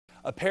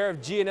A pair of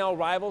GNL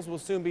rivals will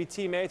soon be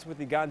teammates with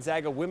the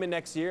Gonzaga women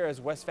next year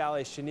as West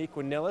Valley's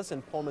Shaniqua Nilles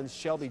and Pullman's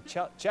Shelby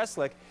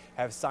Cheslek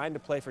have signed to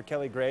play for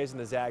Kelly Graves and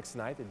the Zags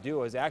tonight. The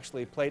duo has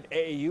actually played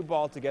AAU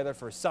ball together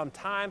for some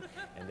time,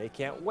 and they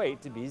can't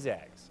wait to be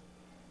Zags.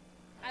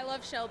 I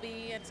love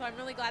Shelby, and so I'm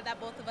really glad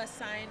that both of us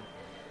signed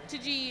to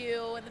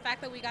GU, and the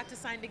fact that we got to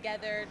sign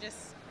together,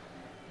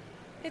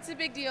 it's a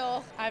big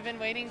deal. I've been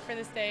waiting for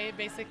this day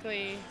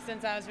basically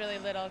since I was really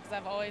little because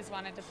I've always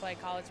wanted to play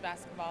college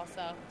basketball,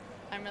 so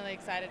I'm really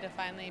excited to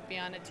finally be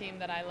on a team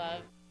that I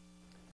love.